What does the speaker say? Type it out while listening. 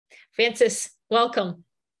Francis, welcome.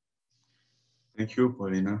 Thank you,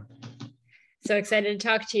 Paulina. So excited to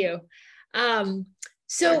talk to you.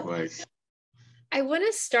 So Likewise. I want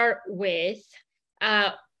to start with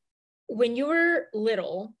when you were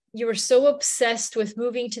little, you were so obsessed with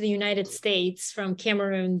moving to the United States from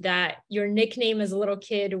Cameroon that your nickname as a little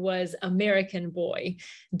kid was American Boy.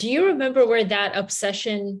 Do you remember where that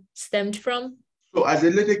obsession stemmed from? So as a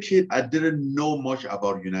little kid, I didn't know much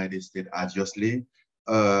about United States, obviously.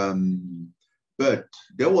 But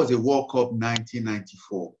there was a World Cup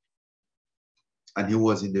 1994, and he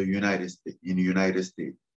was in the United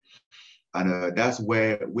States. And that's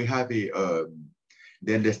where we have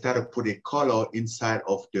then they started to put a color inside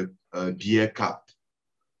of the beer cup,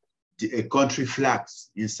 a country flags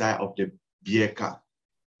inside of the beer cup.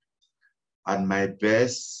 And my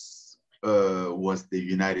best was the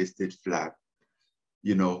United States flag,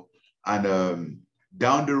 and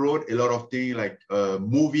down the road, a lot of things like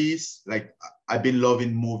movies, like I've been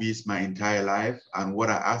loving movies my entire life. And when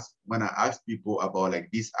I ask people about like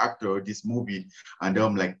this actor, this movie, and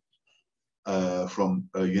I'm like, from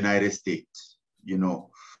United States,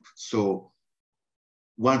 So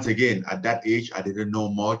once again, at that age, I didn't know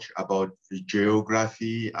much about the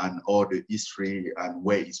geography and all the history and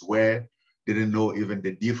where is where. Didn't know even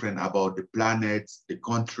the difference about the planets, the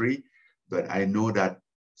country, but I know that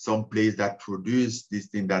some place that produce this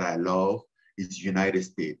thing that I love is United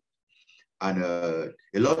States. And a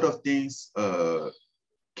lot of things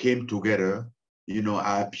came together.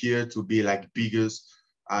 I appear to be like biggest.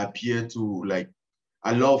 I appear to like,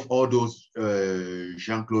 I love all those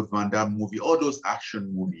Jean-Claude Van Damme movies, all those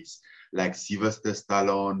action movies, like Sylvester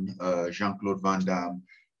Stallone, Jean-Claude Van Damme.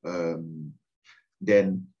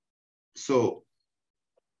 So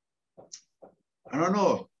I don't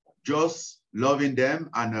know, just loving them.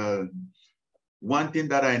 And one thing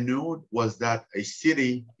that I knew was that a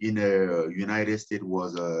city in the United States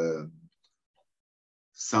was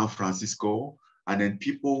San Francisco. And then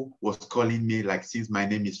people was calling me, like, since my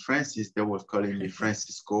name is Francis, they was calling me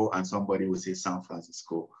Francisco, and somebody would say San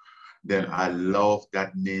Francisco. Then I love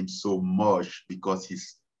that name so much because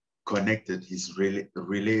he's connected, he's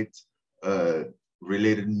related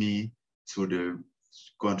me to the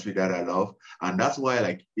country that I love. And that's why,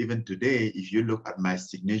 like, even today, if you look at my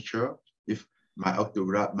signature, if my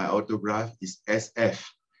autograph is SF,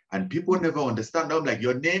 and people never understand. I'm like,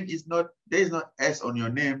 your name is not, there is not S on your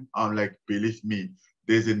name. I'm like, believe me,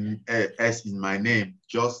 there's an S in my name,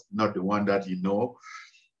 just not the one that you know.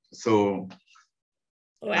 So,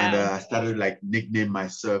 Wow. And I started like nickname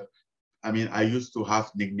myself. I mean, I used to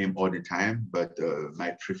have nickname all the time, but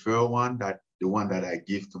my preferred one, the one that I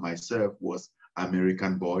give to myself was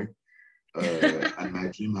American Boy. And my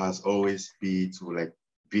dream has always been to like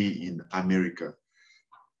be in America.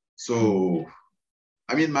 So,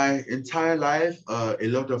 I mean, my entire life, a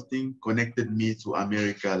lot of things connected me to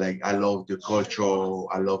America. Like I love the culture,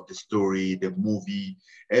 I love the story, the movie,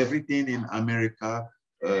 everything in America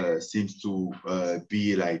seems to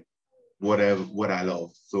be like what I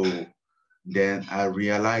love. So then I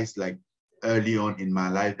realized like early on in my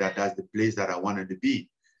life that that's the place that I wanted to be.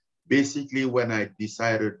 Basically, when I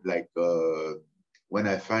decided like, when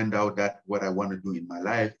I find out that what I want to do in my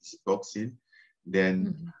life is boxing,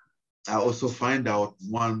 then I also find out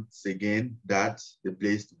once again that the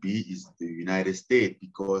place to be is the United States,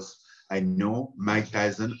 because I know Mike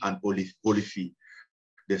Tyson and Holyfield.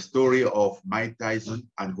 The story of Mike Tyson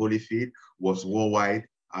and Holyfield was worldwide,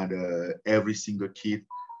 and every single kid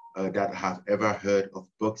that have ever heard of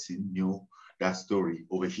boxing knew that story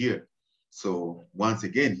over here. So once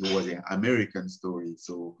again, it was an American story.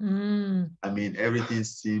 So I mean, everything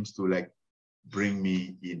seems to like bring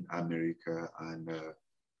me in America, and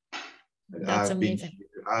that's amazing.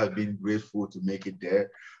 I've been grateful to make it there.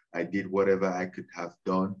 I did whatever I could have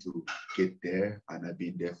done to get there, and I've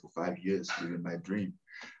been there for 5 years living my dream.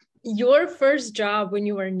 Your first job when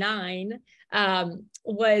you were 9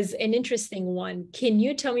 was an interesting one. Can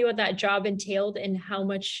you tell me what that job entailed and how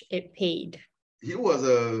much it paid? He was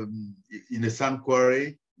in the sand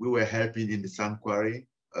quarry. We were helping in the sand quarry,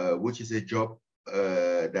 which is a job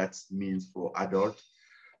that means for adult.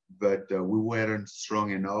 But we weren't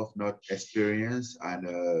strong enough, not experienced. And,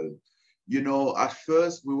 at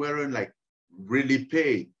first we weren't like really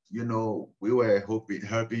paid. We were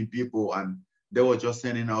helping people, and they were just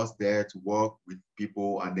sending us there to work with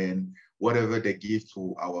people. And then whatever they give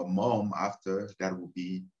to our mom after, that would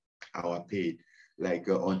be our paid. Like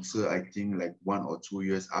until I think like 1 or 2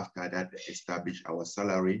 years after that, they established our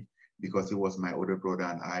salary, because it was my older brother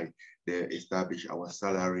and I. They established our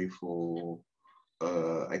salary for,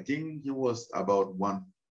 I think it was about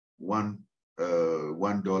one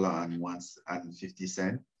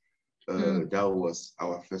 $1.50. That was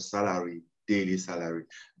our first salary, daily salary.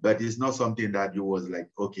 But it's not something that you was like,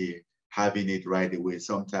 okay, having it right away.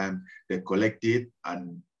 Sometimes they collect it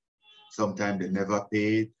and sometimes they never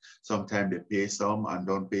pay it. Sometimes they pay some and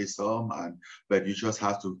don't pay some. But you just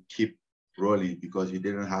have to keep rolling because you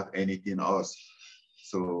didn't have anything else.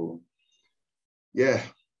 So yeah.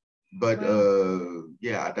 But Wow.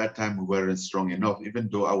 yeah, at that time we weren't strong enough. Even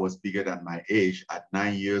though I was bigger than my age, at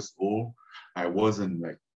 9 years old, I wasn't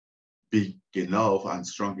like big enough and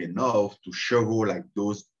strong enough to shovel like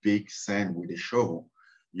those big sand with a shovel,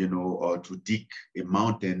 or to dig a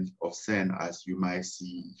mountain of sand as you might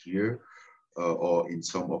see here or in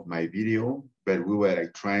some of my video. But we were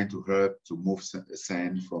like trying to help to move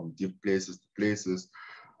sand from different places to places.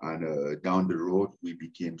 And down the road, we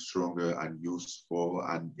became stronger and useful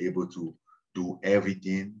and able to do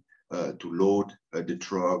everything, to load the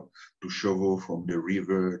truck, to shovel from the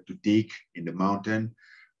river, to dig in the mountain.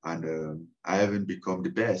 And I haven't become the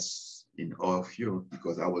best in all fields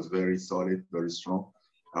because I was very solid, very strong.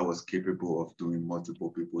 I was capable of doing multiple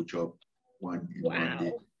people job in one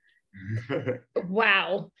day. Wow.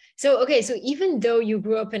 Wow. So, okay. So even though you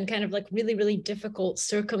grew up in kind of like really, really difficult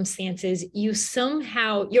circumstances, you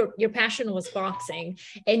somehow, your passion was boxing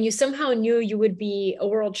and you somehow knew you would be a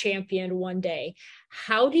world champion one day.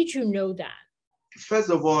 How did you know that? First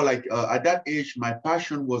of all, like at that age, my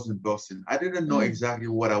passion wasn't boxing. I didn't know Mm. exactly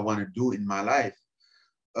what I want to do in my life.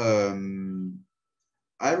 Um,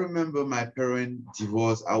 I remember my parents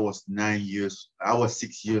divorced. I was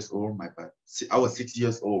 6 years old. I was 6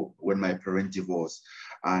 years old when my parents divorced,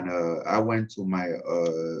 and I went to my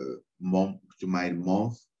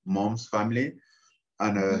mom's family,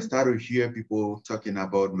 and Mhm. started to hear people talking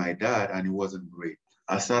about my dad, and it wasn't great.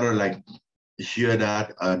 I started like hear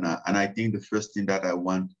that, and I think the first thing that I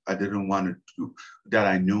didn't want to do, that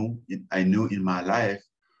I knew in my life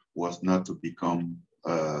was not to become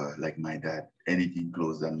like my dad, anything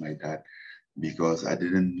closer than my dad, because I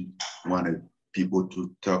didn't want people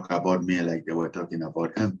to talk about me like they were talking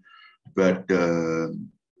about him. But the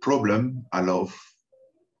problem, I love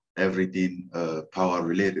everything power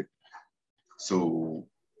related. So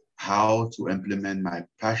how to implement my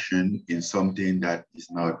passion in something that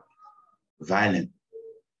is not violent.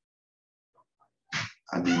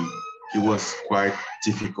 I mean, it was quite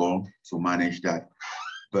difficult to manage that.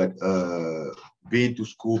 But being to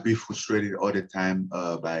school, be frustrated all the time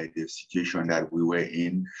by the situation that we were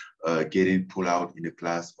in, getting pulled out in the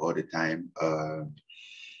class all the time.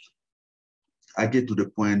 I get to the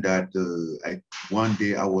point that one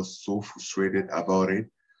day I was so frustrated about it,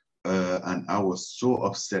 and I was so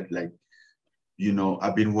upset. Like,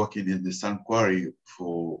 I've been working in the sand quarry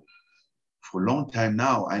for a long time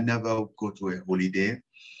now. I never go to a holiday.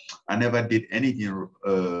 I never did anything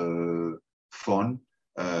fun.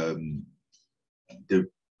 Um, the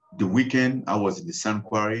the weekend I was in the sand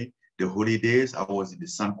quarry. The holidays I was in the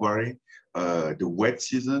sand quarry. The wet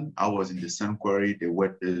season I was in the sand quarry.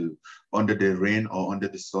 Under the rain or under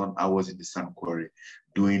the sun I was in the sand quarry,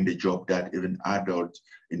 doing the job that even adults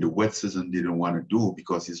in the wet season didn't want to do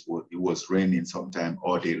because it was raining sometime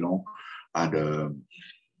all day long, and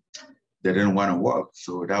they didn't want to work.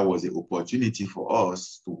 So that was the opportunity for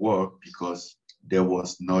us to work because there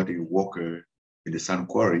was not a worker in the sand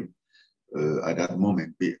quarry at that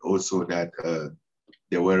moment, but also that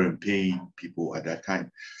they weren't paying people at that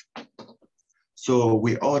time. So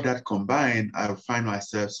with all that combined, I find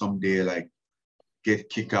myself someday like get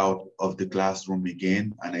kicked out of the classroom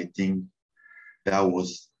again. And I think I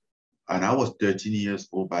was 13 years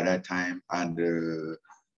old by that time. And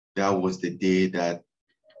that was the day that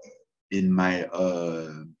in my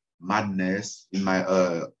madness, in my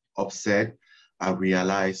upset, I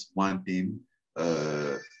realized one thing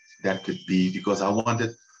that could be, because I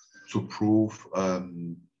wanted to prove,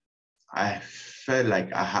 I felt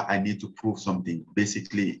like I need to prove something,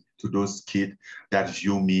 basically, to those kids that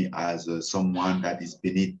view me as someone that is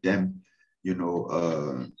beneath them, you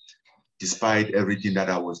know, despite everything that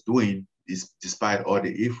I was doing, despite all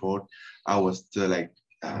the effort, I was still like,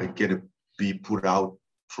 gonna be put out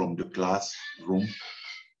from the classroom.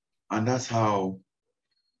 And that's how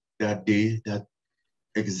that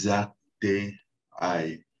exact day,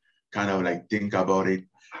 I kind of like think about it.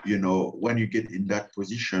 When you get in that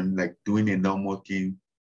position, like doing a normal thing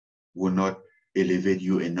will not elevate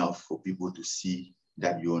you enough for people to see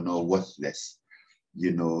that you're not worthless.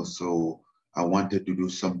 So I wanted to do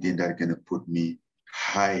something that's gonna put me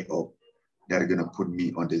high up, that's gonna put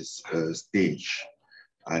me on this stage,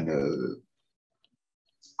 and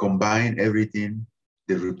combine everything,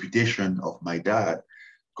 the reputation of my dad,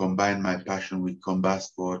 combine my passion with combat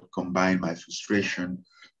sport, combine my frustration,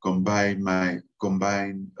 combine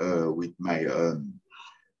with my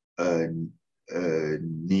uh,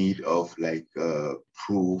 need of like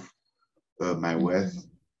prove my worth.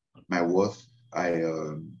 My worth.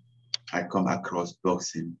 I come across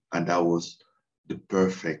boxing, and that was the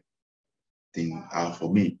perfect thing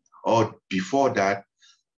for me. Or before that,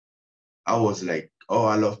 I was like, oh,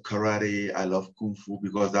 I love karate, I love kung fu,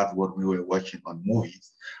 because that's what we were watching on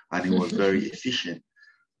movies, and it was very efficient.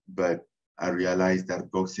 But I realized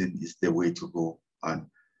that boxing is the way to go and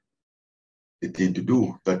the thing to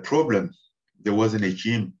do. But problem, there wasn't a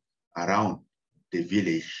gym around the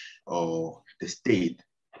village or the state.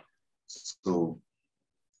 So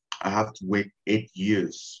I have to wait 8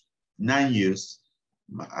 years, 9 years,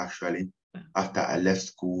 actually, after I left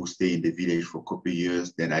school, stay in the village for a couple of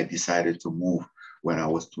years. Then I decided to move when I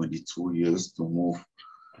was 22 years, to move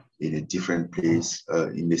in a different place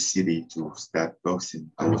in the city to start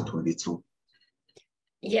boxing. I was 22.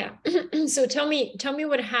 Yeah. So tell me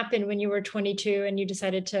what happened when you were 22 and you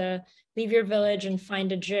decided to leave your village and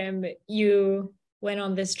find a gym. You went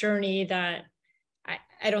on this journey that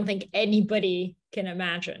I don't think anybody can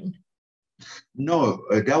imagine. No,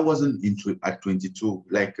 that wasn't at 22.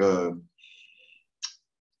 Like, I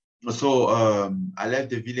left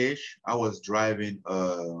the village. I was driving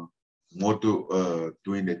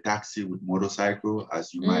doing the taxi with motorcycle,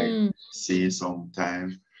 as you might see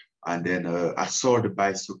sometimes. And then I saw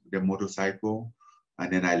the motorcycle,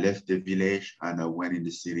 and then I left the village and I went in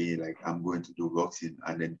the city, like, I'm going to do boxing.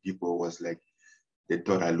 And then people was like, they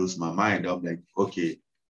thought I lose my mind. I'm like, okay,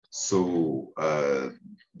 so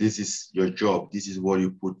this is your job. This is what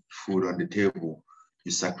you put food on the table.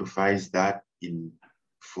 You sacrifice that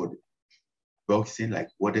for boxing. Like,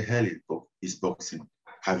 what the hell is boxing?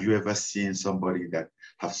 Have you ever seen somebody that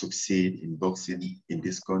have succeeded in boxing in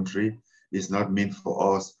this country? It's not meant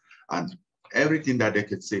for us. And everything that they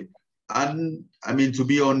could say. And I mean, to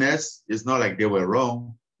be honest, it's not like they were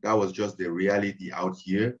wrong. That was just the reality out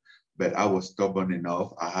here. But I was stubborn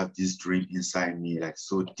enough. I have this dream inside me, like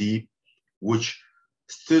so deep, which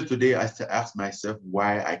still today I still ask myself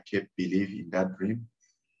why I kept believing in that dream.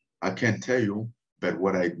 I can't tell you, but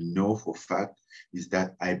what I know for fact is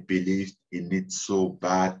that I believed in it so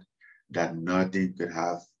bad that nothing could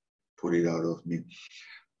have put it out of me.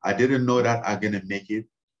 I didn't know that I'm gonna make it.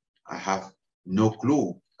 I have no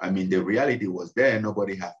clue. I mean, the reality was there.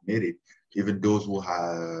 Nobody had made it, even those who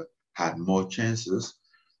had more chances.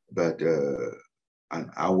 But and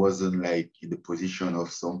I wasn't like in the position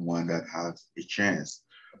of someone that has a chance.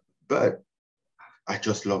 But I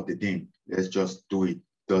just love the thing. Let's just do it.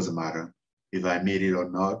 Doesn't matter if I made it or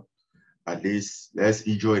not. At least let's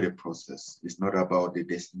enjoy the process. It's not about the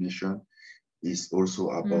destination. It's also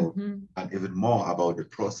about, and even more about the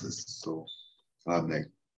process. So I'm like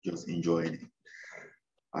just enjoying it.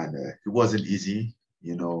 And it wasn't easy.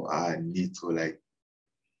 You know, I need to like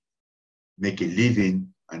make a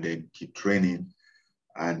living and then keep training.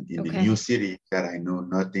 And in the new city that I know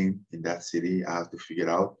nothing in that city, I have to figure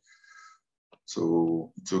out.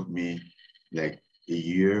 So it took me like a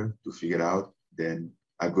year to figure out. Then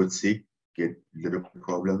I got sick, get little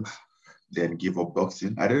problems, then give up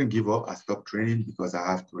boxing. I didn't give up. I stopped training because I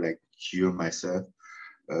have to like cure myself.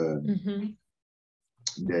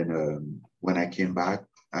 Then when I came back,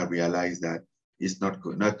 I realized that it's not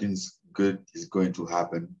good. Nothing's good is going to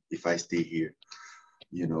happen if I stay here,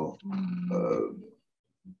 you know.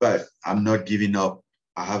 But I'm not giving up.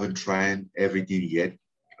 I haven't tried everything yet.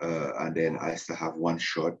 And then I still have one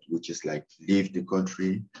shot, which is like leave the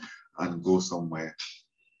country and go somewhere.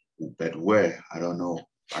 But where? I don't know.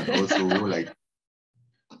 And also like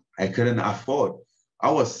I couldn't afford.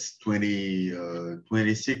 I was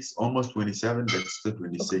 26, almost 27, but still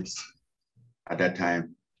 26 at that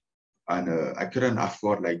time. And I couldn't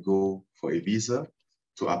afford like go for a visa,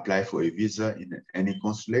 to apply for a visa in any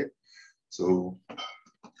consulate. So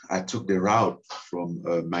I took the route from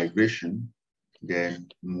migration, then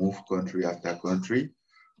move country after country,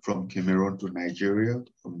 from Cameroon to Nigeria,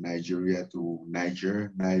 from Nigeria to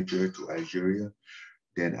Niger, Niger to Algeria,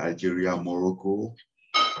 then Algeria, Morocco.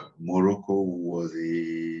 Morocco was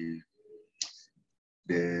the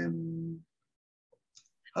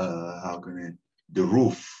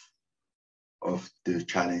roof of the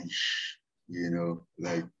challenge, you know,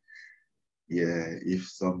 like, yeah, if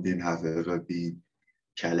something has ever been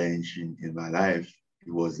challenging in my life,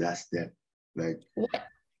 it was that step. Like,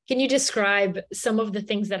 can you describe some of the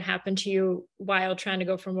things that happened to you while trying to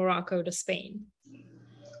go from Morocco to Spain?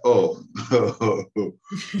 Oh,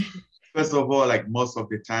 first of all, like most of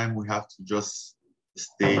the time we have to just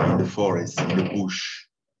stay in the forest, in the bush.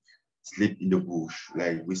 sleep in the bush.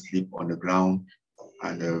 Like we sleep on the ground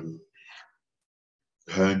and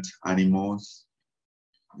hunt animals.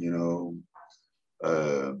 You know,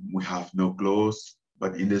 we have no clothes,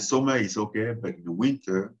 but in the summer it's okay. But in the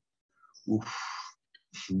winter, oof,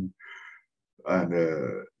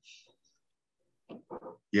 and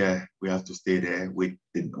yeah, we have to stay there, wait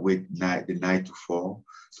the night to fall,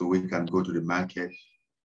 so we can go to the market,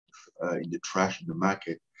 in the trash in the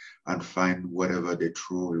market, and find whatever they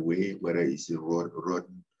throw away, whether it's a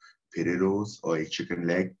rotten potatoes or a chicken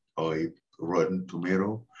leg or a rotten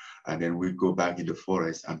tomato, and then we go back in the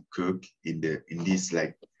forest and cook in this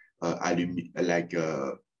like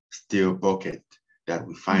steel bucket that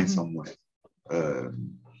we find somewhere,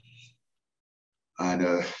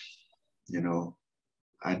 and you know,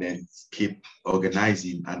 and then keep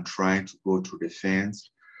organizing and trying to go through the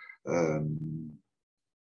fence.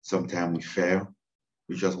 Sometimes we fail.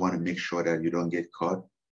 We just want to make sure that you don't get caught.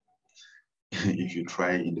 If you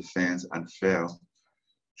try in the fence and fail,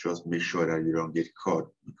 just make sure that you don't get caught,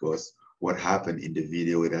 because what happened in the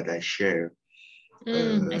video that I shared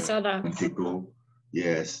I saw a that. week ago,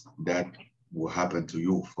 yes, that will happen to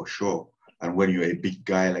you for sure. And when you're a big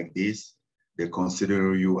guy like this, they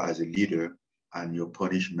consider you as a leader, and your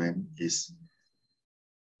punishment is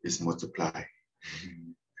multiplied.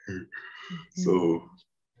 So,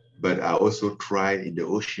 but I also tried in the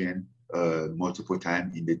ocean multiple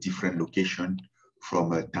times in the different location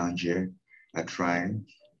from Tangier. I tried,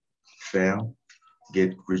 fail,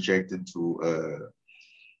 get rejected to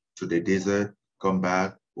the desert, come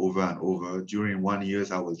back over and over. During 1 year,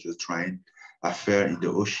 I was just trying. I fell in the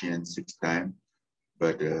ocean 6 times,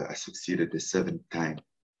 but I succeeded the 7th time,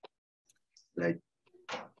 like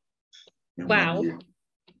in 1 Wow. year.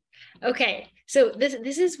 Okay. So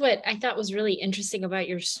this is what I thought was really interesting about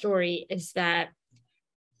your story, is that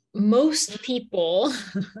most people,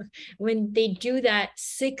 when they do that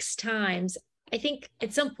 6 times, I think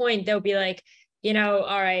at some point they'll be like,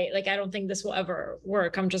 all right, like, I don't think this will ever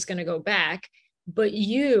work. I'm just going to go back. But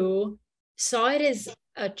you saw it as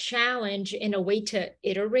a challenge in a way to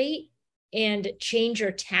iterate and change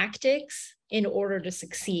your tactics in order to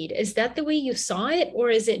succeed. Is that the way you saw it? Or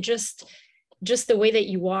is it just the way that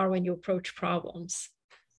you are when you approach problems?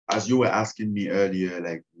 As you were asking me earlier,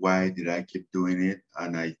 like, why did I keep doing it?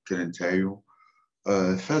 And I couldn't tell you.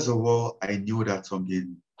 First of all, I knew that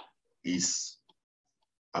something is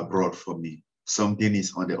abroad for me. Something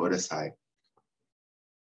is on the other side.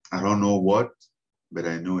 I don't know what, but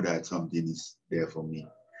I know that something is there for me.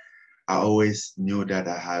 I always knew that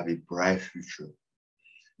I have a bright future,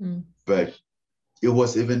 but it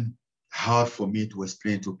was even hard for me to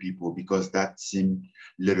explain to people because that seemed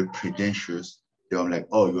a little pretentious. They were like,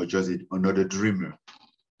 oh, you're just another dreamer.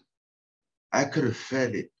 I could have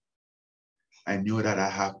felt it. I knew that I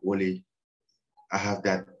have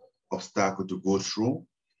that obstacle to go through.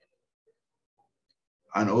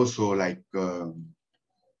 And also, like,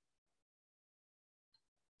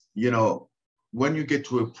 when you get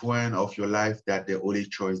to a point of your life that the only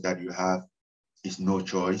choice that you have is no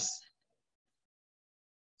choice,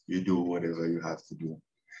 you do whatever you have to do.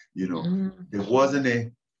 There wasn't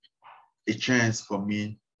a chance for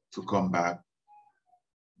me to come back.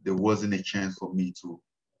 There wasn't a chance for me to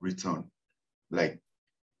return. Like,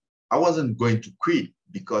 I wasn't going to quit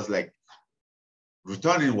because, like,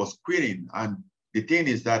 returning was quitting. And the thing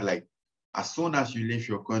is that, like, as soon as you leave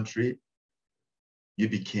your country, you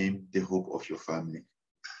became the hope of your family.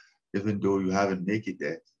 Even though you haven't made it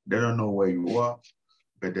there, they don't know where you are,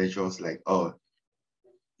 but they're just like, oh,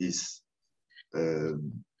 he's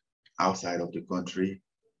outside of the country.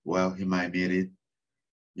 Well, he might made it,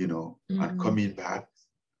 and coming back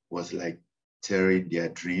was like tearing their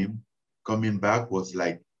dream. Coming back was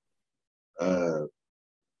like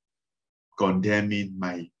condemning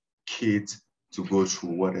my kids to go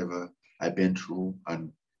through whatever I've been through,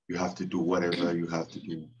 and you have to do whatever you have to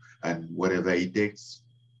do, and whatever it takes,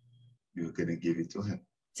 you're gonna give it to him.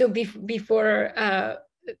 So before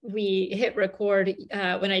we hit record,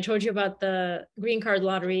 when I told you about the green card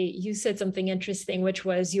lottery, you said something interesting, which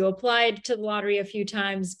was you applied to the lottery a few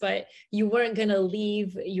times, but you weren't going to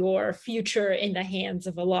leave your future in the hands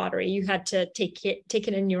of a lottery. You had to take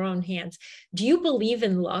it in your own hands. Do you believe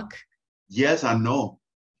in luck? Yes and no.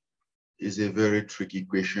 It's a very tricky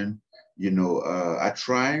question. I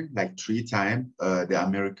tried like 3 times the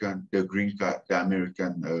American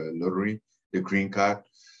lottery, the green card,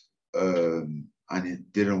 and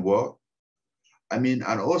it didn't work. I mean,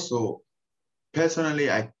 and also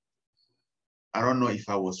personally, I don't know if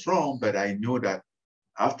I was wrong, but I knew that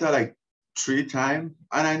after like 3 times,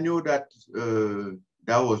 and I knew that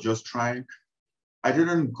that was just trying. I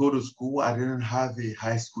didn't go to school. I didn't have a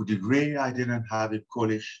high school degree. I didn't have a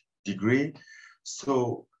college degree.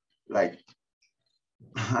 So like,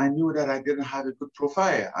 I knew that I didn't have a good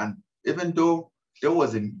profile. And even though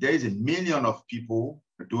there is a million of people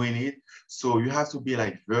doing it, so you have to be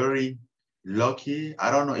like very lucky.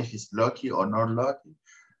 I don't know if it's lucky or not lucky,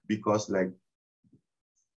 because like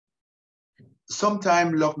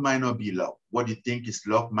sometimes luck might not be luck. What you think is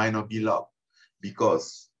luck might not be luck.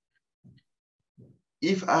 Because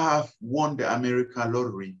if I have won the American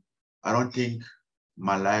lottery, I don't think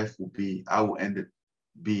my life will be, I will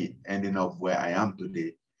be ending up where I am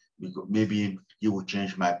today. Because maybe it will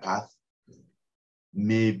change my path.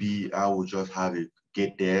 Maybe I will just have it,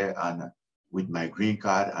 get there and with my green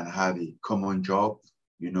card and have a common job,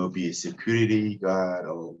 you know, be a security guard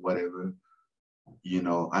or whatever, you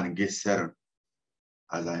know, and get settled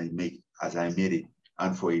as I made it.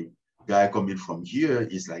 And for a guy coming from here,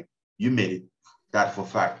 it's like, you made it, that for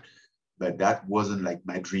fact. But that wasn't like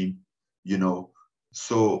my dream, you know.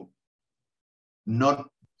 So not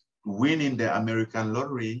winning the American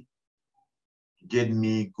lottery get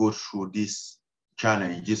me go through this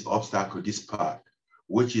challenge, this obstacle, this part,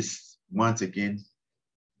 which is once again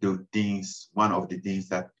one of the things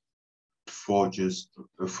that forges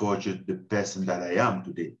the person that I am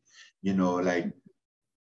today. You know, like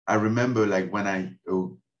I remember like when I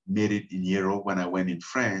made it in Europe, when I went in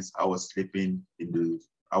France, I was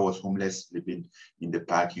homeless, sleeping in the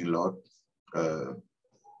parking lot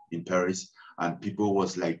in Paris, and people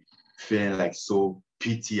was like feeling like so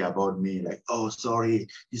pity about me, like, oh, sorry,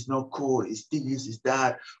 it's not cool, it's this, it's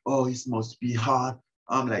that, oh, it must be hard.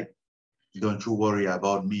 I'm like, don't you worry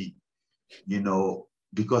about me, you know,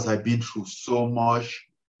 because I've been through so much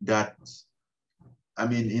that, I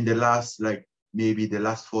mean, in the last, like maybe the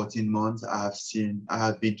last 14 months, I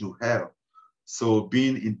have been to hell. So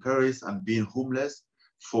being in Paris and being homeless,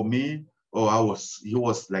 for me, it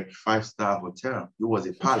was like 5-star hotel. It was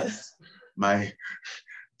a palace. My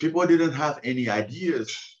people didn't have any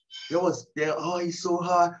ideas. It was there, oh, it's so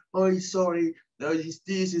hard. Oh, he's sorry. No, it's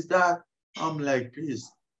this, it's that. I'm like, please,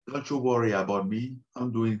 don't you worry about me.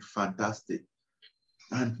 I'm doing fantastic.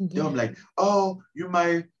 And Yeah. I'm like, oh, you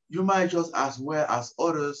might just as well as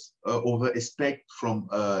others over expect from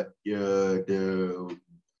the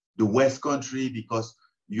West country, because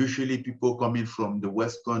usually people coming from the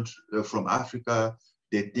West country, from Africa,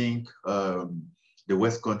 they think the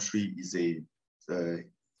West country is a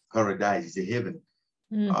paradise, is a heaven.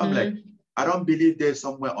 I'm like, I don't believe there's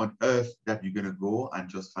somewhere on earth that you're gonna go and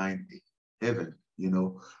just find a heaven, you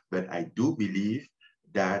know. But I do believe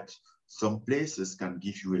that some places can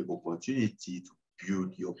give you an opportunity to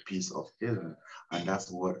build your piece of heaven, and that's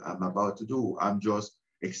what I'm about to do. I'm just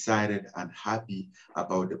excited and happy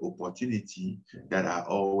about the opportunity that I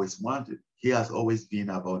always wanted. He has always been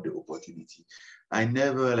about the opportunity. I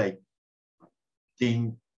never like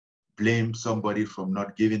think blame somebody from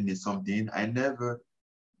not giving me something. I never,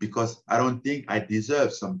 because I don't think I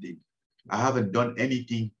deserve something. I haven't done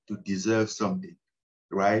anything to deserve something,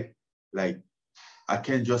 right? Like I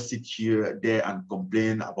can't just sit there and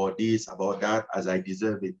complain about this, about that as I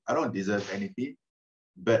deserve it. I don't deserve anything,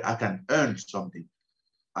 but I can earn something.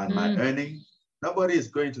 And my earning, nobody is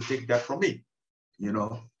going to take that from me. You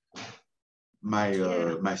know,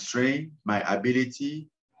 my strength, my ability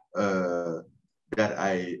that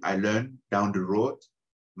I learned down the road,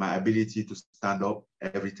 my ability to stand up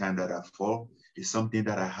every time that I fall is something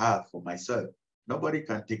that I have for myself. Nobody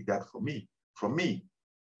can take that from me. From me,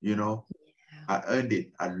 you know, I earned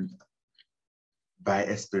it. By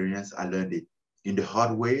experience, I learned it. In the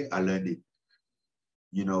hard way, I learned it.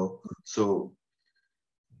 You know, so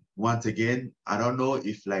once again, I don't know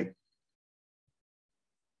if like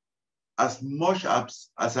as much as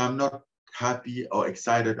I'm not happy or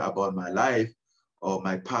excited about my life or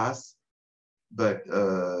my past, but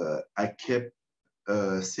I kept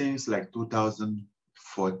since like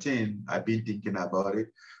 2014, I've been thinking about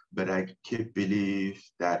it, but I keep believe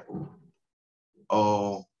that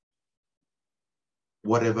oh,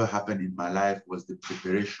 whatever happened in my life was the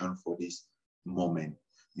preparation for this moment.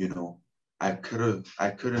 You know, I couldn't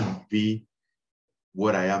be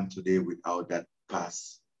what I am today without that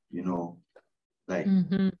past, you know, like,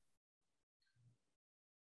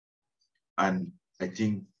 and I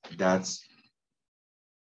think that's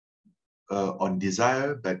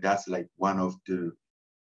undesirable, but that's like one of the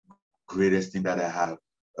greatest thing that I have.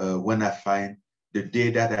 When I find the day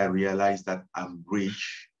that I realize that I'm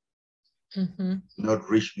rich, not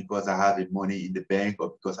rich because I have money in the bank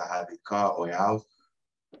or because I have a car or a house,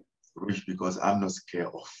 rich because I'm not scared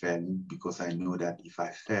of failing, because I know that if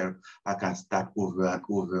I fail, I can start over and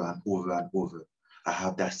over and over and over. I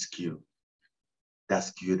have that skill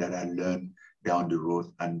that I learned down the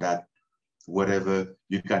road, and that whatever,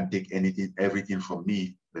 you can take anything, everything from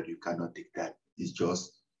me, but you cannot take that. It's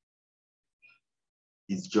just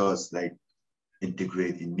like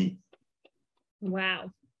integrate in me.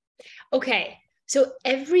 Wow. Okay. So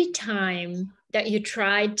every time that you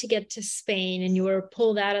tried to get to Spain and you were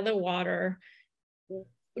pulled out of the water,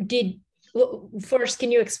 did first,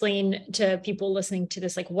 can you explain to people listening to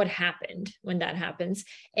this, like what happened when that happens?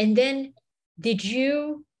 And then did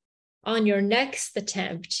you, on your next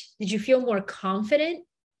attempt, did you feel more confident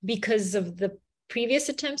because of the previous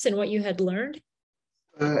attempts and what you had learned?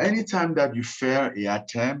 Anytime that you fail a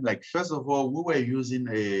attempt, like first of all, we were using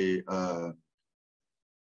a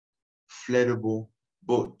inflatable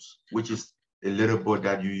boat, which is a little boat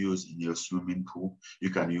that you use in your swimming pool. You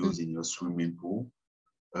can use in your swimming pool.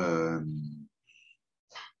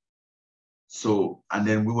 So, and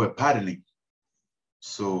then we were paddling.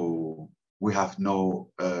 So we have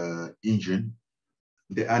no engine.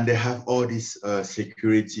 And they have all this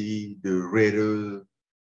security, the radar,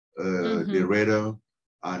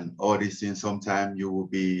 and all these things. Sometimes you will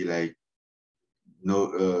be like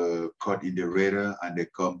caught in the radar, and they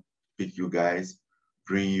come pick you guys,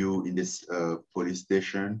 bring you in this police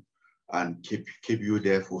station, and keep you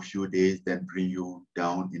there for a few days, then bring you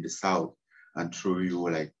down in the south and throw you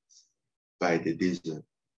like by the desert.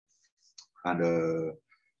 And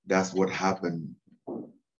that's what happened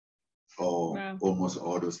for almost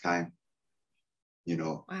all those time, you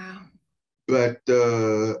know. Wow. But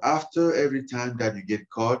after every time that you get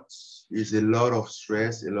caught, is a lot of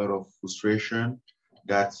stress, a lot of frustration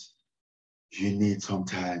that you need some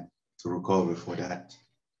time to recover for that.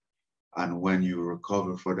 And when you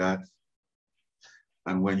recover for that,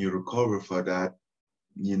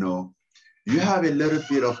 you know, you have a little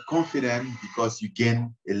bit of confidence because you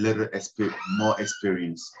gain a little more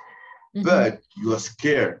experience. But you are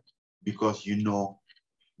scared because you know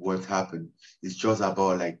what happened. It's just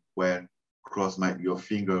about like, well, cross your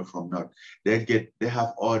finger from not. They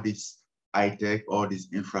have all this high tech, all this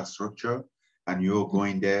infrastructure, and you're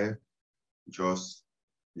going there just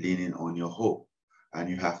leaning on your hope, and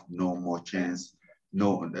you have no more chance.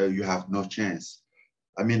 You have no chance.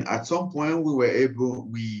 I mean, at some point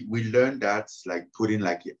we learned that like putting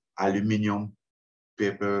like aluminum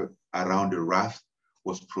paper around the raft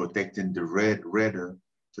was protecting the radar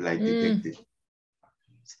to like detect it.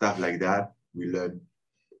 Stuff like that we learned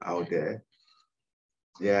out there.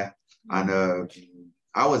 Yeah. And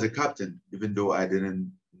I was a captain, even though I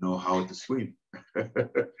didn't know how to swim.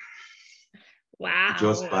 Wow.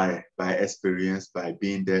 Just by experience, by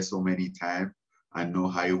being there so many times, I know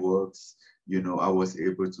how it works. You know, I was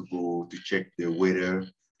able to go to check the weather,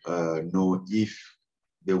 know if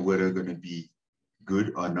the weather gonna be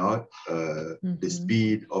good or not, the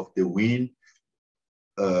speed of the wind,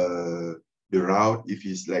 the route, if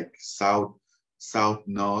it's like south,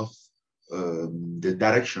 north, the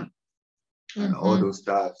direction, and all those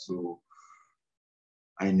stuff. So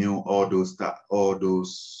I knew all those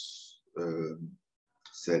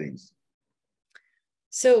settings.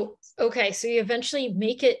 So, okay, so you eventually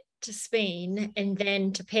make it to Spain and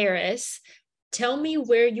then to Paris. Tell me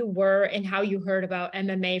where you were and how you heard about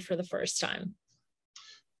MMA for the first time.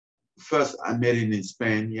 First, I met it in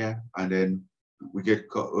Spain, yeah, and then we they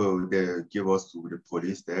give us to the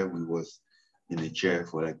police there. We was in a chair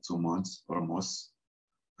for like 2 months almost.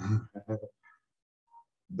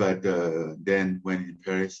 But then when in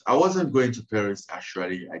Paris, I wasn't going to Paris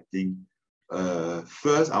actually. I think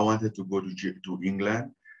first I wanted to go to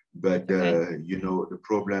England, but you know, the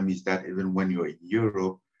problem is that even when you're in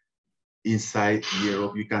Europe, inside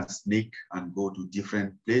Europe, you can sneak and go to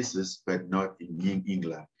different places, but not in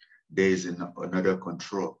England. There is another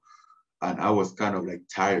control. And I was kind of like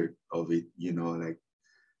tired of it, you know, like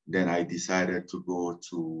then I decided to go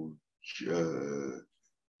to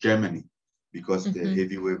Germany because the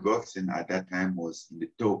heavyweight boxing at that time was in the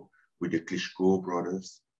top with the Klitschko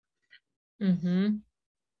brothers.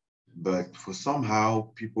 But for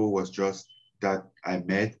somehow people was just that I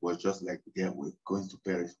met was just like, yeah, we're going to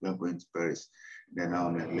Paris. We're going to Paris. Then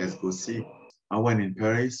I'm like, let's go see. I went in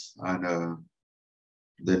Paris, and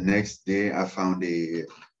the next day I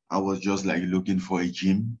was just like looking for a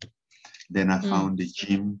gym. Then I found the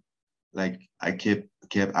gym. Like I kept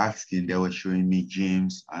asking, they were showing me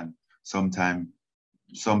gyms, and sometimes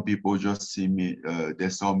some people just see me, they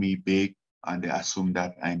saw me big and they assumed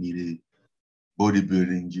that I needed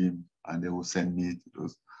bodybuilding gym, and they will send me to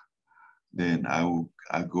those. Then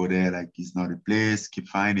I go there like it's not a place, keep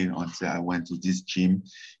finding until I went to this gym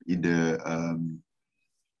in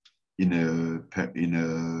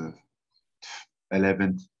a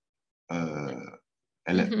 11th,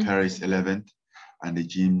 Mm-hmm. Paris 11th, and the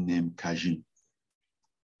gym named Kajin.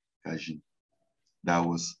 Kajin. That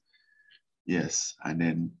was, yes. And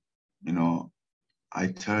then, you know, I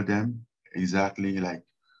tell them exactly like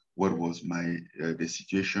what was my, the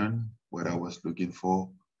situation, what I was looking for.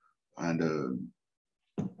 And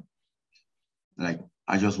like,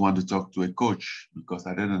 I just want to talk to a coach because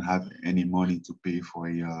I didn't have any money to pay for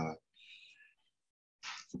a,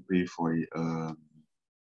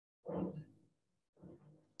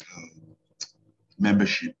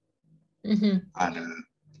 membership. Mm-hmm. And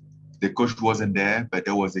the coach wasn't there, but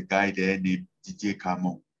there was a guy there named DJ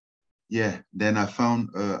Camo. Yeah, then I found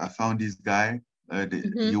this guy. He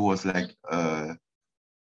Mm-hmm. was like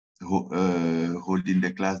holding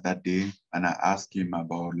the class that day, and I asked him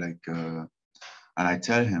about like, and I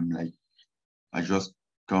tell him like, I just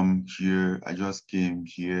I just came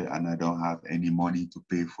here, and I don't have any money to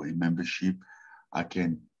pay for a membership. I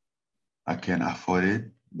can I can afford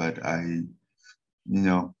it, but you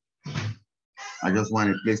know, I just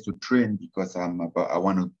want a place to train because I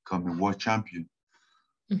want to become a world champion.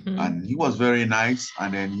 Mm-hmm. And he was very nice.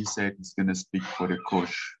 And then he said he's gonna speak for the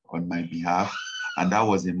coach on my behalf. And that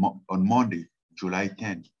was on Monday, July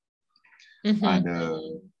 10th. And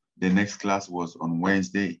Mm-hmm. the next class was on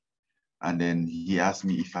Wednesday. And then he asked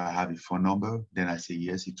me if I have a phone number. Then I said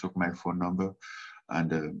yes. He took my phone number.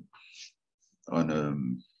 And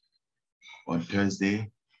on on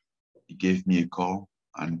Thursday, he gave me a call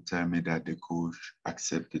and tell me that the coach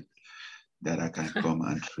accepted that I can come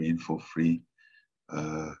and train for free.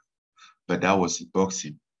 Uh, but that was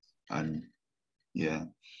boxing. And yeah,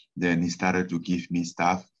 then he started to give me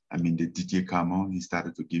stuff. I mean, the DJ Camo, he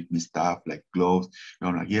started to give me stuff like gloves.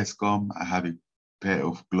 I'm like, yes, come, I have a pair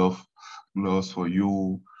of gloves for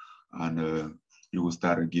you. And he will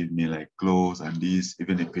start to give me like clothes and this,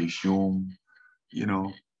 even a perfume, you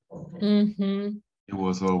know. Mm-hmm. He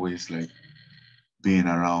was always like being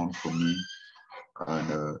around for me.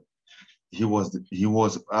 And he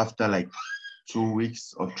was after like 2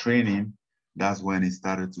 weeks of training, that's when he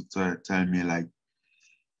started to tell me like,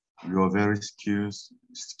 you're very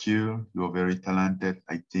skilled, you're very talented.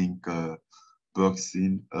 I think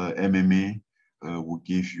boxing, MMA will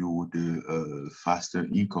give you the faster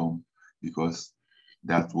income because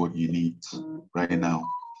that's what you need right now.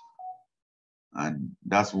 And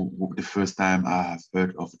that's the first time I have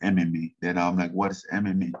heard of MMA. Then I'm like, what is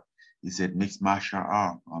MMA? He said mixed martial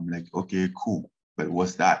art. I'm like, okay, cool. But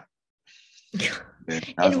what's that? Then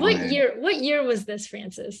that's And when what year was this,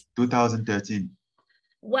 Francis? 2013.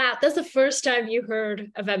 Wow, that's the first time you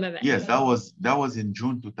heard of MMA. Yes, that was in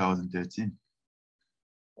June 2013.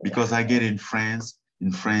 Because I get in France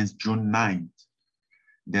June 9th.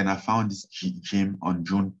 Then I found this gym on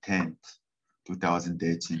June 10th,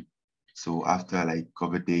 2013. So after like a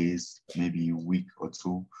couple of days, maybe a week or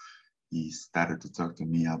two, he started to talk to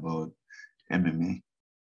me about MMA.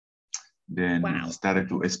 Then he Wow. started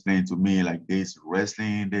to explain to me like this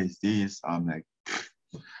wrestling, this. I'm like,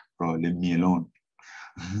 bro, leave me alone.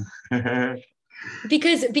 I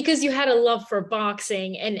Because you had a love for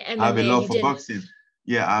boxing and have a MMA, love you for didn't, boxing.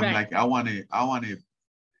 Yeah, I'm right. like, I want a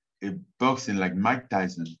boxing like Mike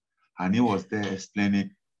Tyson. And he was there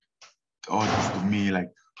explaining all this to me,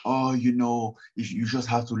 like, oh, if you just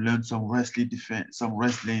have to learn some wrestling defense, some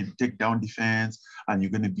wrestling takedown defense, and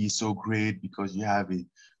you're gonna be so great because you have a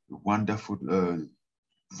wonderful,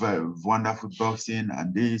 wonderful boxing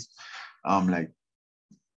and this. I'm like,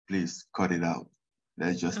 please cut it out.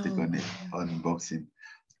 Let's just stick Oh on it my God. on boxing.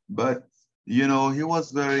 But he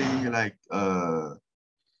was very like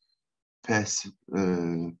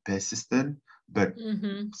persistent, but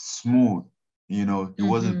Mm-hmm. smooth. He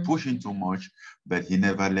wasn't Mm-hmm. pushing too much, but he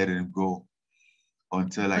never let him go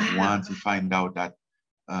until like once Wow. he find out that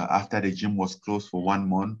after the gym was closed for 1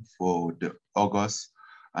 month for the August,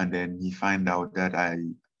 and then he find out that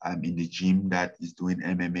I'm in the gym that is doing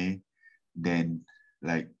MMA. Then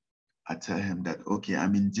like I tell him that okay,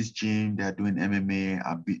 I'm in this gym, they're doing MMA,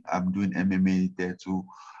 I'm doing MMA there too.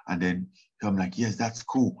 And then I'm like, yes, that's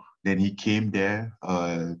cool. Then he came there,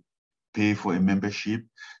 pay for a membership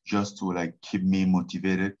just to like keep me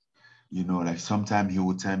motivated. Like sometimes he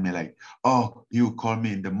would tell me like, oh, he would call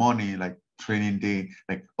me in the morning, like training day,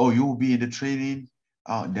 like, oh, you will be in the training.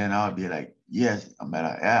 Then I'll be like, yes, I'm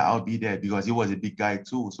like, yeah, I'll be there because he was a big guy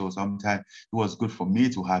too. So sometimes it was good for me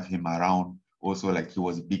to have him around. Also, like he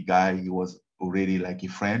was a big guy. He was already like a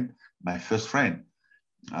friend, my first friend.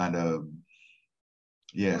 And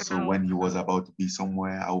yeah, so Wow. when he was about to be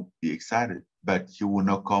somewhere, I would be excited. But he would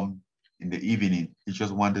not come in the evening. He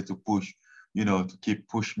just wanted to push, to keep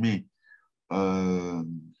push me.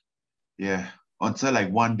 Um, yeah. until like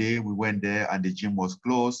one day we went there and the gym was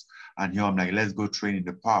closed. And here I'm like, let's go train in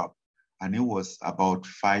the park. And it was about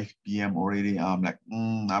 5 p.m. already. I'm like,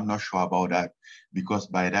 I'm not sure about that, because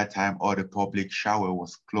by that time, all the public shower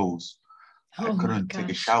was closed. I Oh my couldn't take a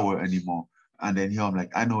gosh. shower anymore. And then here I'm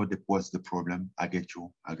like, I know what's the problem. I get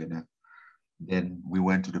you. I get that. Then we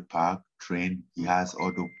went to the park, trained. He has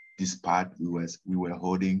all this part we were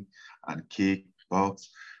holding and kick,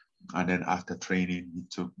 box. And then after training,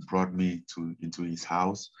 he brought me into his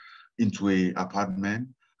house, into a apartment.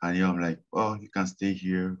 And I'm like, oh, you can stay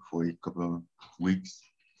here for a couple of weeks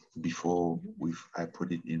before I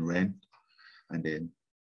put it in rent. And then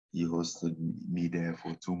he hosted me there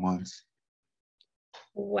for 2 months.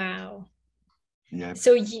 Wow. Yeah.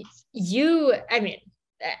 So I mean,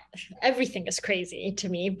 everything is crazy to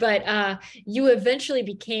me, but you eventually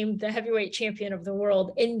became the heavyweight champion of the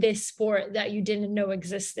world in this sport that you didn't know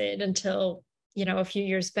existed until, a few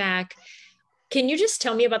years back. Can you just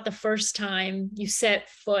tell me about the first time you set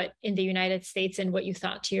foot in the United States and what you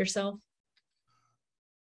thought to yourself?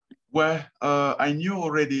 Well, I knew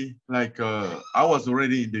already, like, I was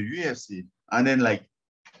already in the UFC. And then, like,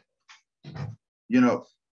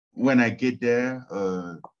 when I get there,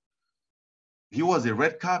 he was a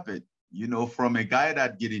red carpet, from a guy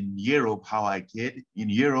that get in Europe, how I get in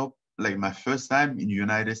Europe, like my first time in the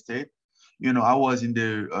United States. I was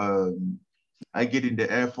I get in the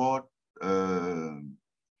airport, and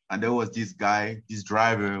there was this guy, this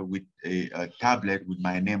driver with a tablet with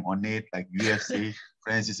my name on it, like UFC,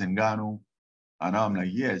 Francis Ngannou. And I'm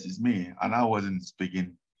like, yes, it's me. And I wasn't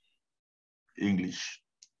speaking English,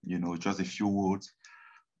 just a few words.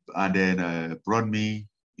 And then brought me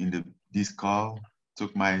in this car,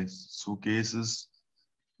 took my suitcases,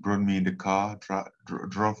 brought me in the car,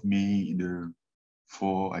 drove me in the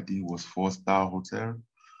I think it was 4-star hotel.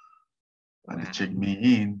 And they Wow. checked me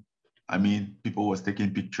in. I mean, people was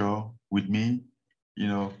taking picture with me.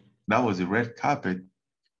 That was a red carpet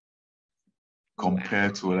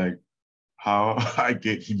compared Wow. to like how I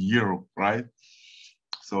get in Europe, right?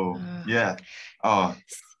 So Uh, yeah,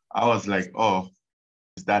 I was like, oh,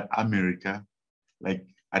 is that America? Like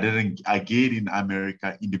I get in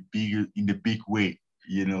America in the big way,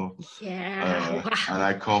 yeah. And Wow.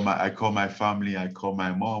 I call my family, I call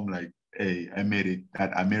my mom, like, hey, I made it.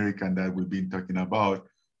 That American that we've been talking about,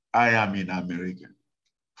 I am in America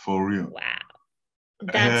for real. Wow.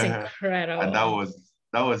 That's And incredible.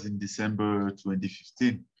 that was in December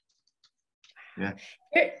 2015. Yeah,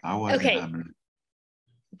 I was in Okay, America.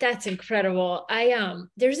 that's incredible.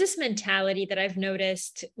 There's this mentality that I've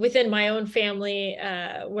noticed within my own family,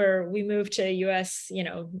 where we moved to the US,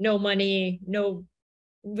 no money,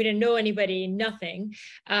 we didn't know anybody, nothing.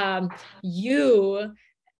 You,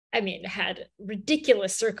 I mean, had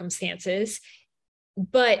ridiculous circumstances,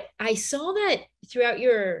 but I saw that throughout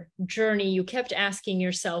your journey, you kept asking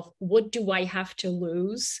yourself, what do I have to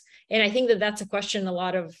lose? And I think that that's a question a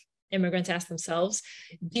lot of immigrants ask themselves.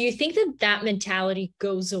 Do you think that that mentality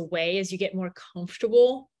goes away as you get more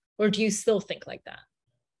comfortable, or do you still think like that?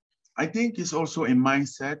 I think it's also a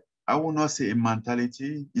mindset. I will not say a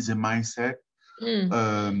mentality, it's a mindset. Mm.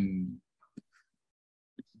 Um,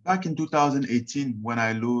 Back in 2018, when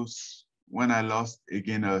I lost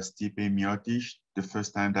again Stipe Miocic, the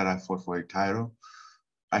first time that I fought for a title,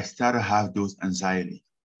 I started to have those anxiety,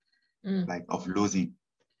 Mm. like of losing.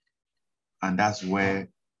 And that's where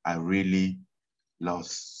I really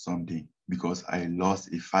lost something, because I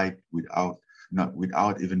lost a fight without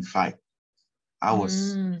even fight. I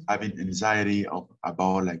was Mm. having anxiety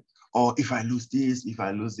about like, oh, if I lose this,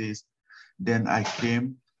 then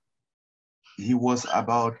he was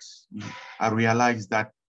about, I realized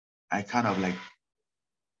that I kind of like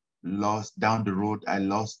lost down the road. I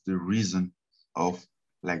lost the reason of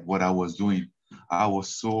like what I was doing. I was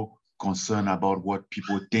so concerned about what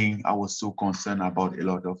people think. I was so concerned about a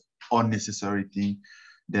lot of unnecessary things.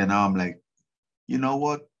 Then now I'm like, you know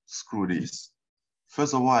what? Screw this.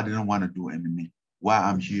 First of all, I didn't want to do MMA. Why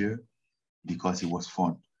I'm here? Because it was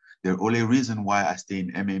fun. The only reason why I stayed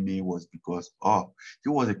in MMA was because, it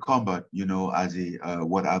was a combat, as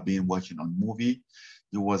what I've been watching on movie.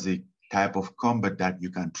 It was a type of combat that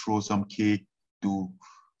you can throw some kick, do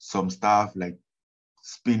some stuff like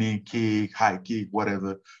spinning kick, high kick,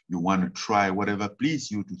 whatever you want to try, whatever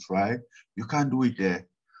please you to try, you can do it there.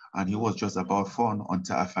 And it was just about fun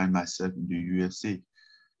until I find myself in the UFC.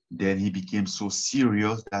 Then he became so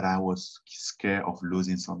serious that I was scared of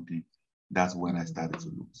losing something. That's when I started to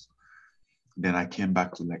lose. Then I came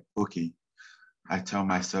back to like, okay, I tell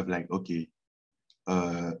myself like, okay,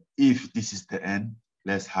 if this is the end,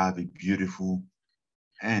 let's have a beautiful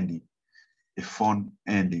ending, a fun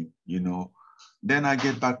ending, Then I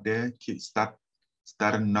get back there,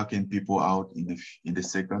 started knocking people out in the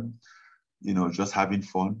second, just having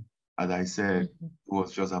fun. As I said, Mm-hmm. it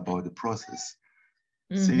was just about the process.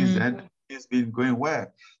 Since Mm-hmm. then, it's been going well.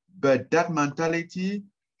 But that mentality,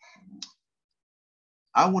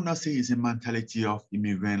 I would not say it's a mentality of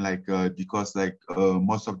immigrant, because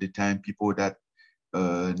most of the time, people that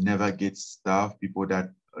never get stuff, people that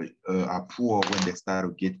are poor when they start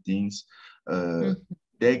to get things, uh, Mm-hmm.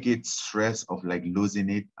 they get stress of like losing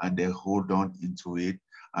it and they hold on into it.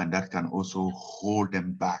 And that can also hold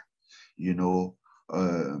them back. You know,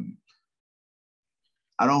 um,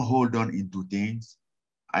 I don't hold on into things.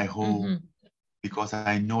 I hold Mm-hmm. because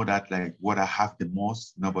I know that like what I have the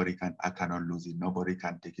most, I cannot lose it. Nobody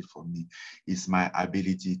can take it from me. It's my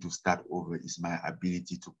ability to start over. It's my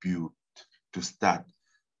ability to build, to start,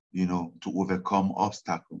 to overcome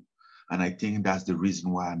obstacle. And I think that's the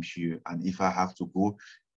reason why I'm here. And if I have to go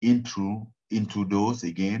into those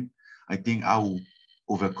again, I think I will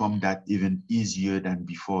overcome that even easier than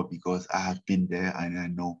before because I have been there and I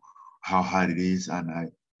know how hard it is.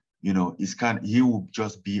 And he will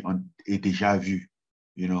just be on a deja vu,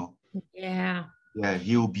 you know. Yeah. Yeah,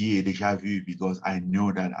 he'll be a deja vu because I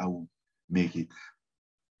know that I will make it.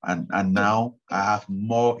 And now I have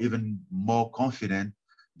even more confident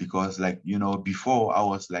because before I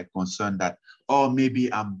was like concerned that, oh,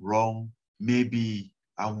 maybe I'm wrong, maybe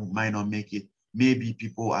might not make it, maybe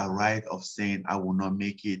people are right of saying I will not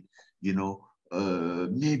make it,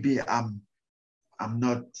 maybe I'm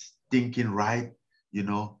not thinking right,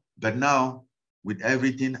 but now with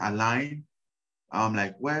everything aligned, I'm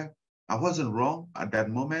like, well, I wasn't wrong at that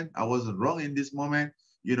moment. I wasn't wrong in this moment.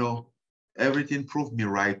 You know, everything proved me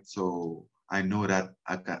right. So I know that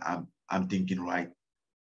I'm thinking right.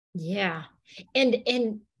 Yeah.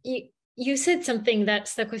 And you said something that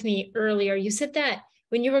stuck with me earlier. You said that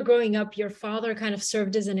when you were growing up, your father kind of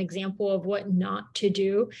served as an example of what not to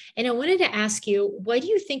do. And I wanted to ask you, why do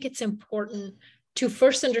you think it's important to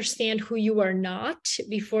first understand who you are not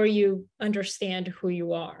before you understand who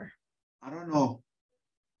you are? I don't know.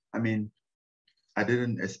 I mean, I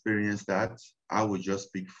didn't experience that. I would just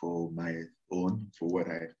speak for my own, for what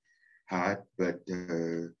I had. But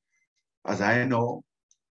as I know,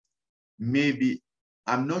 maybe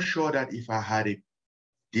I'm not sure that if I had a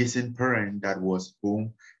decent parent that was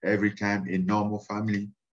home every time, a normal family,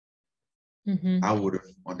 Mm-hmm. I would have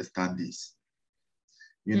understand this.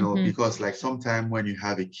 Mm-hmm. Because like sometimes when you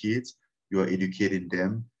have a kid, you're educating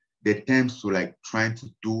them, they tend to like trying to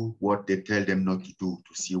do what they tell them not to do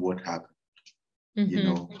to see what happens, you Mm-hmm.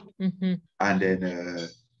 know. Mm-hmm. And then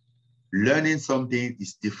learning something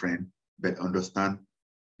is different, but understand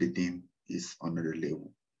the thing is another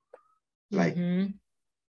level. Like Mm-hmm.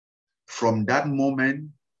 from that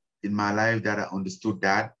moment in my life that I understood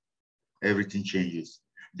that, everything changes.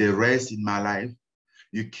 The rest in my life,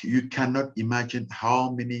 you cannot imagine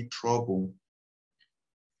how many trouble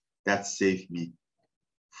that saved me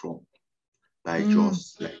from by Mm.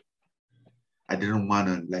 just like I didn't want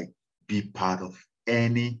to like be part of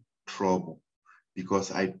any trouble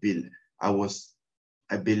because I was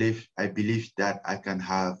I believe that I can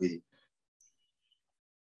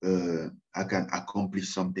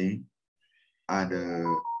accomplish something and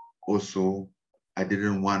also I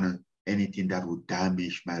didn't want anything that would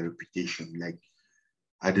damage my reputation. Like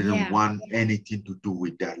I didn't Yeah. want anything to do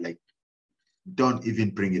with that. Like don't even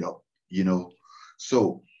bring it up.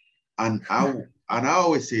 So and I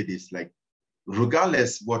always say this like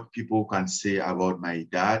regardless what people can say about my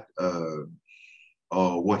dad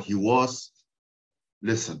or what he was,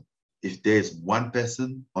 listen, if there's one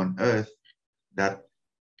person on earth that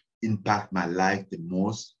impact my life the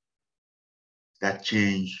most, that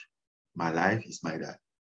changed my life is my dad.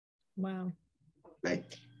 Wow. Like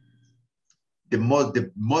the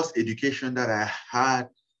most education that I had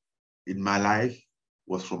in my life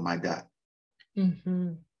was from my dad.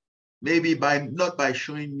 Mm-hmm. Maybe by not by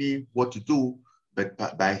showing me what to do, but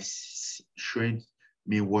by showing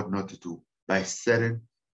me what not to do, by setting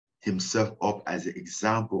himself up as an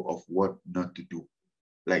example of what not to do.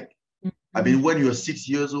 Like, I Mm-hmm. mean, when you're 6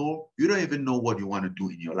 years old, you don't even know what you want to do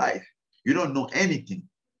in your life. You don't know anything.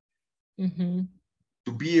 Mm-hmm.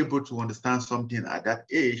 To be able to understand something at that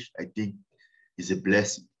age, I think is a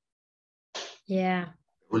blessing. Yeah.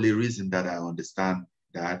 The only reason that I understand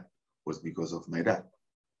that was because of my dad.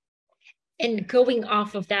 And going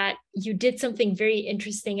off of that, you did something very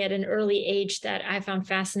interesting at an early age that I found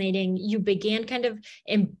fascinating. You began kind of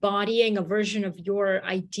embodying a version of your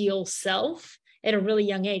ideal self at a really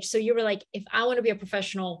young age. So you were like, if I want to be a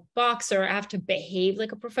professional boxer, I have to behave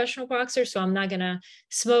like a professional boxer. So I'm not going to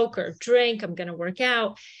smoke or drink, I'm going to work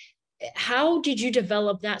out. how did you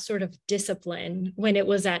develop that sort of discipline when it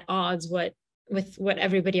was at odds with what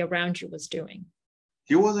everybody around you was doing?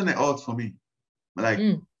 It wasn't an odds for me. Like,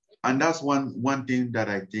 Mm. and that's one thing that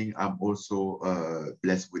I think I'm also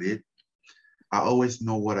blessed with it. I always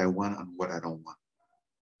know what I want and what I don't want.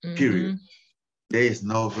 Period. Mm-hmm. There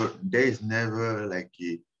is never like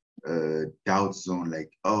a doubt zone,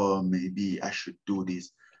 like, oh, maybe I should do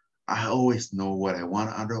this. I always know what I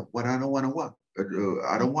want and what I don't want to want.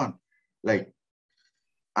 I don't want. Like,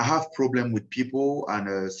 I have problem with people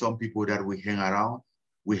and some people that we hang around,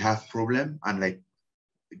 we have problem and like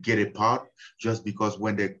get apart just because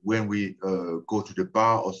when we go to the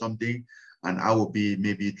bar or something, and I will be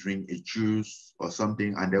maybe drink a juice or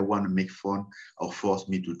something, and they want to make fun or force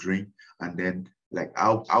me to drink, and then like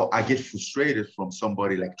I get frustrated from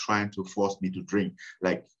somebody like trying to force me to drink.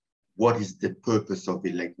 Like, what is the purpose of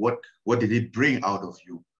it? Like, what did it bring out of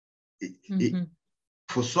you? Mm-hmm.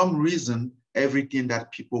 For some reason, everything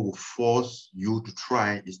that people will force you to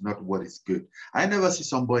try is not what is good. I never see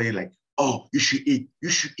somebody like, oh, you should eat, you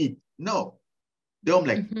should eat. No, they're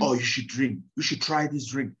like, Mm-hmm. oh, you should drink, you should try this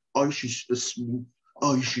drink, or you should smoke,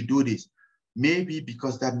 oh, you should do this. Maybe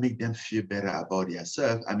because that make them feel better about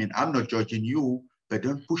themselves. I mean, I'm not judging you, but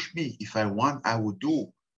don't push me. If I want, I will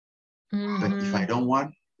do. But if I Mm-hmm. don't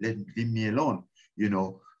want, leave me alone, you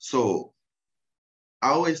know? So I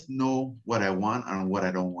always know what I want and what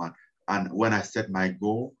I don't want. And when I set my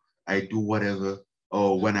goal, I do whatever,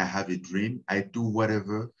 or when I have a dream, I do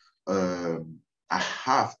whatever I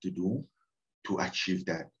have to do to achieve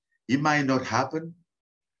that. It might not happen,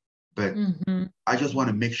 but Mm-hmm. I just want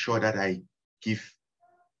to make sure that I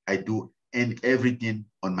do and everything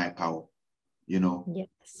on my power, you know.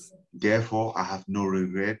 Yes. Therefore, I have no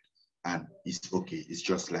regret and it's okay. It's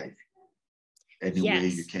just life. Anyway,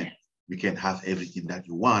 Yes. you can have everything that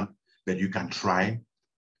you want, but you can try,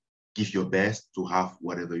 give your best to have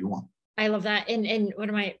whatever you want. I love that. And one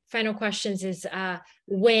of my final questions is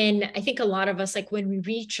when I think a lot of us, like when we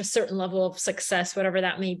reach a certain level of success, whatever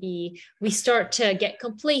that may be, we start to get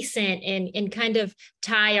complacent and kind of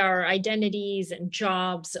tie our identities and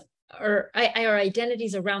jobs or our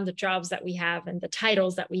identities around the jobs that we have and the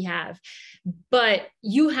titles that we have. But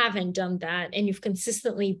you haven't done that, and you've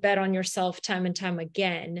consistently bet on yourself time and time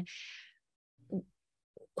again.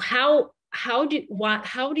 How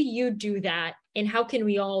do you do that, and how can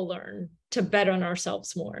we all learn to bet on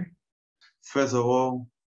ourselves more? First of all,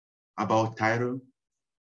 about title,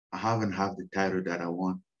 I haven't had the title that I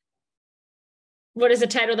want. What is a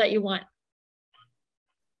title that you want?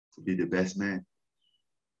 To be the best man.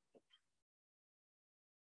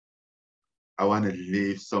 I want to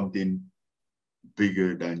live something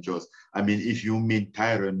bigger than just, I mean, if you mean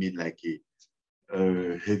title, I mean like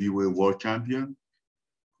a heavyweight world champion.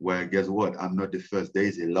 Well, guess what? I'm not the first. There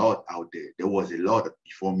is a lot out there. There was a lot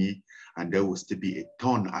before me, and there will still be a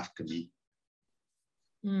ton after me.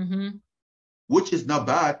 Mm-hmm. Which is not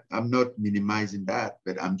bad. I'm not minimizing that,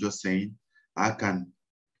 but I'm just saying I can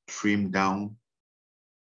trim down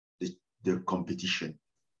the competition.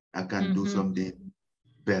 I can do Mm-hmm. something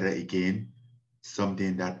better again,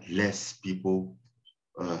 something that less people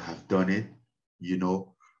have done it. You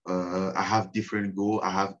know, I have different goal. I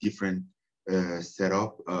have different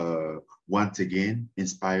setup. Once again,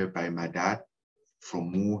 inspired by my dad,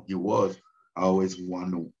 from who he was. I always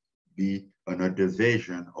want to be another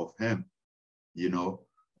version of him. You know,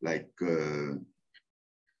 like who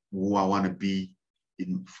I want to be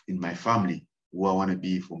in my family, who I want to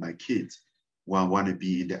be for my kids, who I want to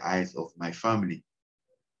be in the eyes of my family.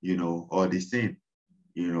 You know, all these things.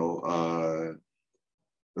 You know,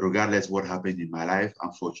 regardless what happened in my life,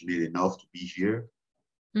 I'm fortunate enough to be here.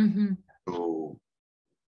 Mm-hmm. So,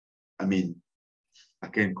 I mean, I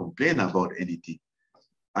can't complain about anything.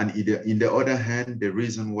 And in the other hand, the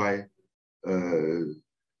reason why,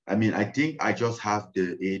 I mean, I think I just have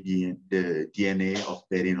the DNA of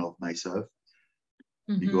betting of myself.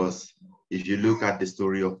 Mm-hmm. Because if you look at the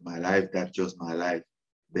story of my life, that's just my life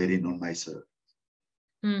betting on myself,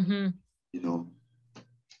 Mm-hmm. you know.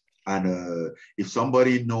 And if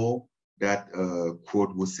somebody know that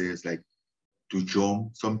quote who says like, to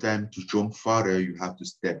jump, sometimes to jump farther, you have to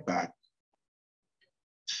step back.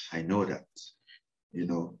 I know that, you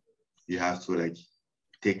know, you have to like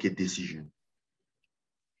take a decision.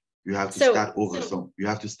 You have to So start over you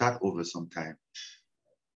have to start over sometime,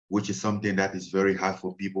 which is something that is very hard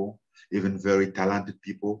for people, even very talented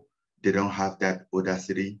people. They don't have that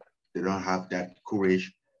audacity. They don't have that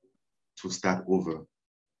courage to start over.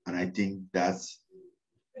 And I think that's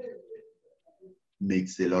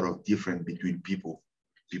makes a lot of difference between people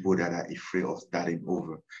that are afraid of starting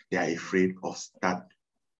over. They are afraid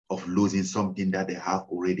of losing something that they have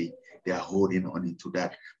already. They are holding on into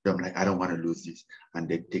that. They're like, I don't want to lose this. And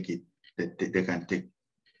they take it, they can take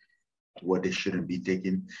what they shouldn't be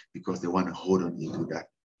taking because they want to hold on into that.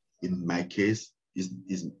 In my case,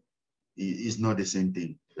 it's not the same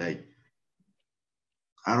thing. Like,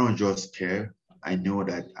 I don't just care. I know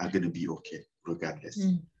that I'm going to be okay regardless.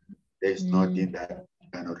 There's nothing that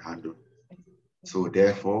I cannot handle. So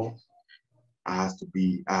therefore,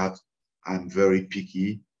 I'm very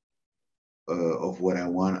picky of what I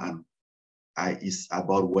want, and it's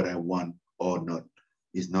about what I want or not.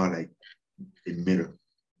 It's not like a mirror,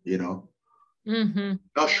 you know.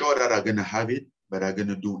 Not sure that I'm gonna have it, but I'm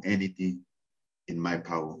gonna do anything in my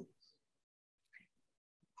power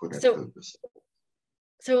for that purpose.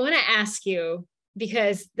 So I want to ask you,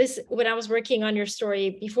 because when I was working on your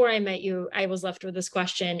story before I met you, I was left with this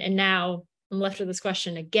question, and now I'm left with this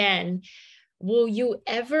question again. Will you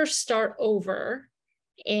ever start over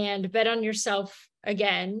and bet on yourself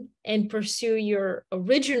again and pursue your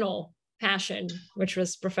original passion, which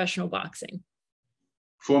was professional boxing?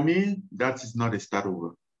 For me, that is not a start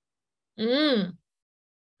over.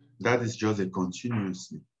 That is just a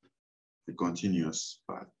continuous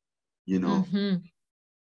path, you know.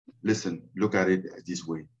 Listen, look at it this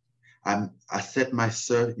way. I set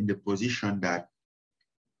myself in the position that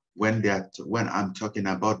when I'm talking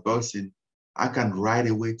about boxing, I can right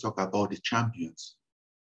away talk about the champions.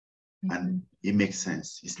 And it makes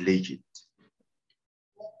sense. It's legit.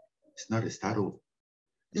 It's not a start over.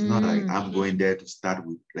 It's not like I'm going there to start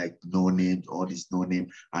with like no names, all this no name,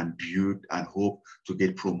 and build and hope to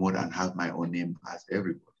get promoted and have my own name as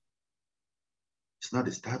everybody. It's not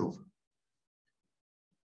a start over.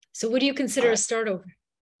 So what do you consider a start over?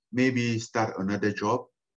 Maybe start another job.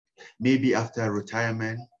 Maybe after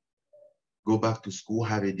retirement, go back to school,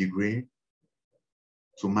 have a degree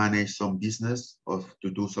to manage some business or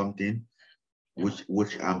to do something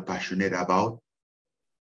which I'm passionate about.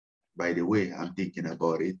 By the way, I'm thinking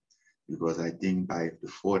about it because I think by the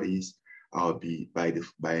 40s,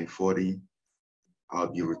 by 40,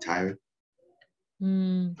 I'll be retired.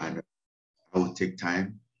 And I will take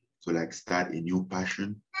time to like start a new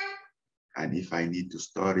passion. And if I need to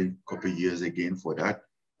start a couple of years again for that,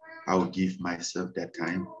 I will give myself that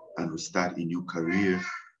time and will start a new career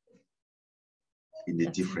in a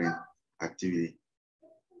different activity.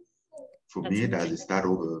 For me, that's a start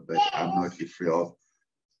over, but I'm not afraid of.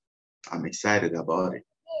 I'm excited about it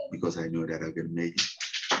because I know that I can make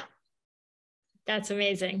it. That's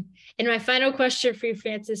amazing. And my final question for you,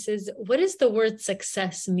 Francis, is what does the word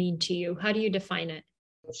success mean to you? How do you define it?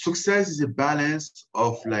 Success is a balance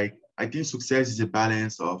of I think success is a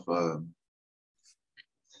balance of,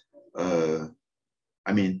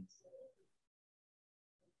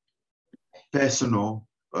 personal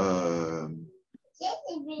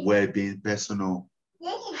well-being, personal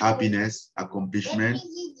happiness, accomplishment,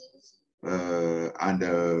 and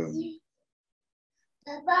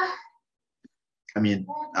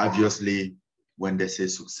obviously, when they say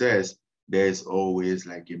success, there's always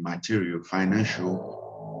like a material,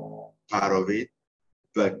 financial part of it,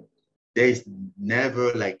 but there's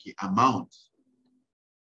never like an amount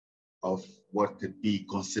of what could be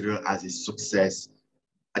considered as a success.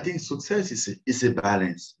 I think success is a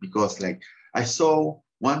balance because like I saw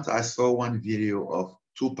one video of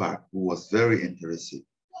Tupac who was very interesting.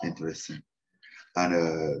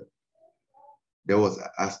 And they was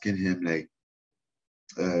asking him like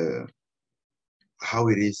how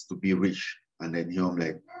it is to be rich. And then I'm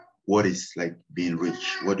like, what is like being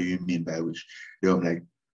rich? What do you mean by rich? I'm like,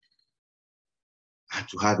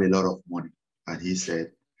 to have a lot of money. And he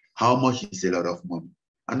said, how much is a lot of money?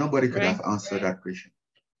 And nobody could have answered that question.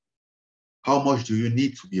 How much do you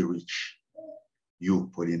need to be rich? You,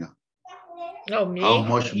 Paulina. Oh, me? How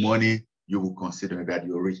much money you would consider that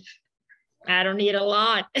you're rich? I don't need a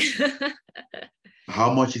lot.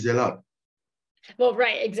 How much is a lot? Well,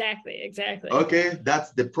 right, exactly. Okay,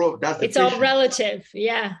 that's the it's all relative,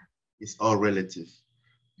 yeah. It's all relative.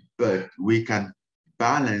 But we can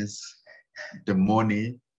balance the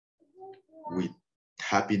money with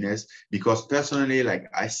happiness because personally, like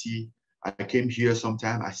I came here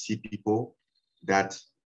sometime, I see people that,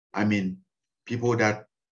 people that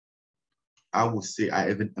I would say I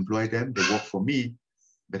even employ them, they work for me,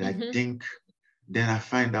 but I think then I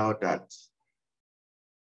find out that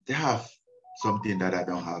they have something that I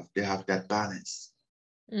don't have. They have that balance,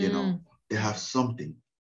 they have something.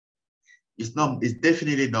 It's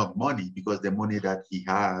definitely not money because the money that he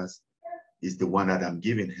has is the one that I'm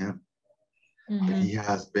giving him. But he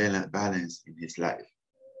has balance in his life.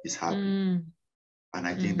 He's happy. And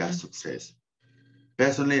I think that's success.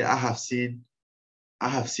 Personally, I have seen I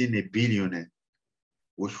have seen a billionaire,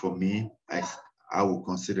 which for me, I would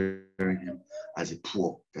consider him as a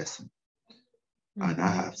poor person. And I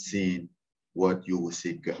have seen what you would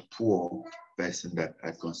say a poor person that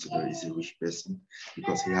I consider is a rich person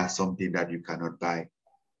because he has something that you cannot buy.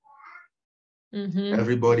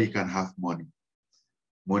 Everybody can have money.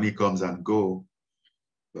 Money comes and go,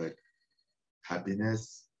 but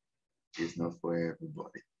happiness is not for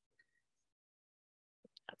everybody.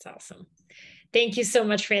 That's awesome. Thank you so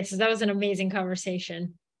much, Francis. That was an amazing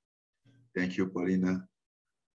conversation. Thank you, Paulina.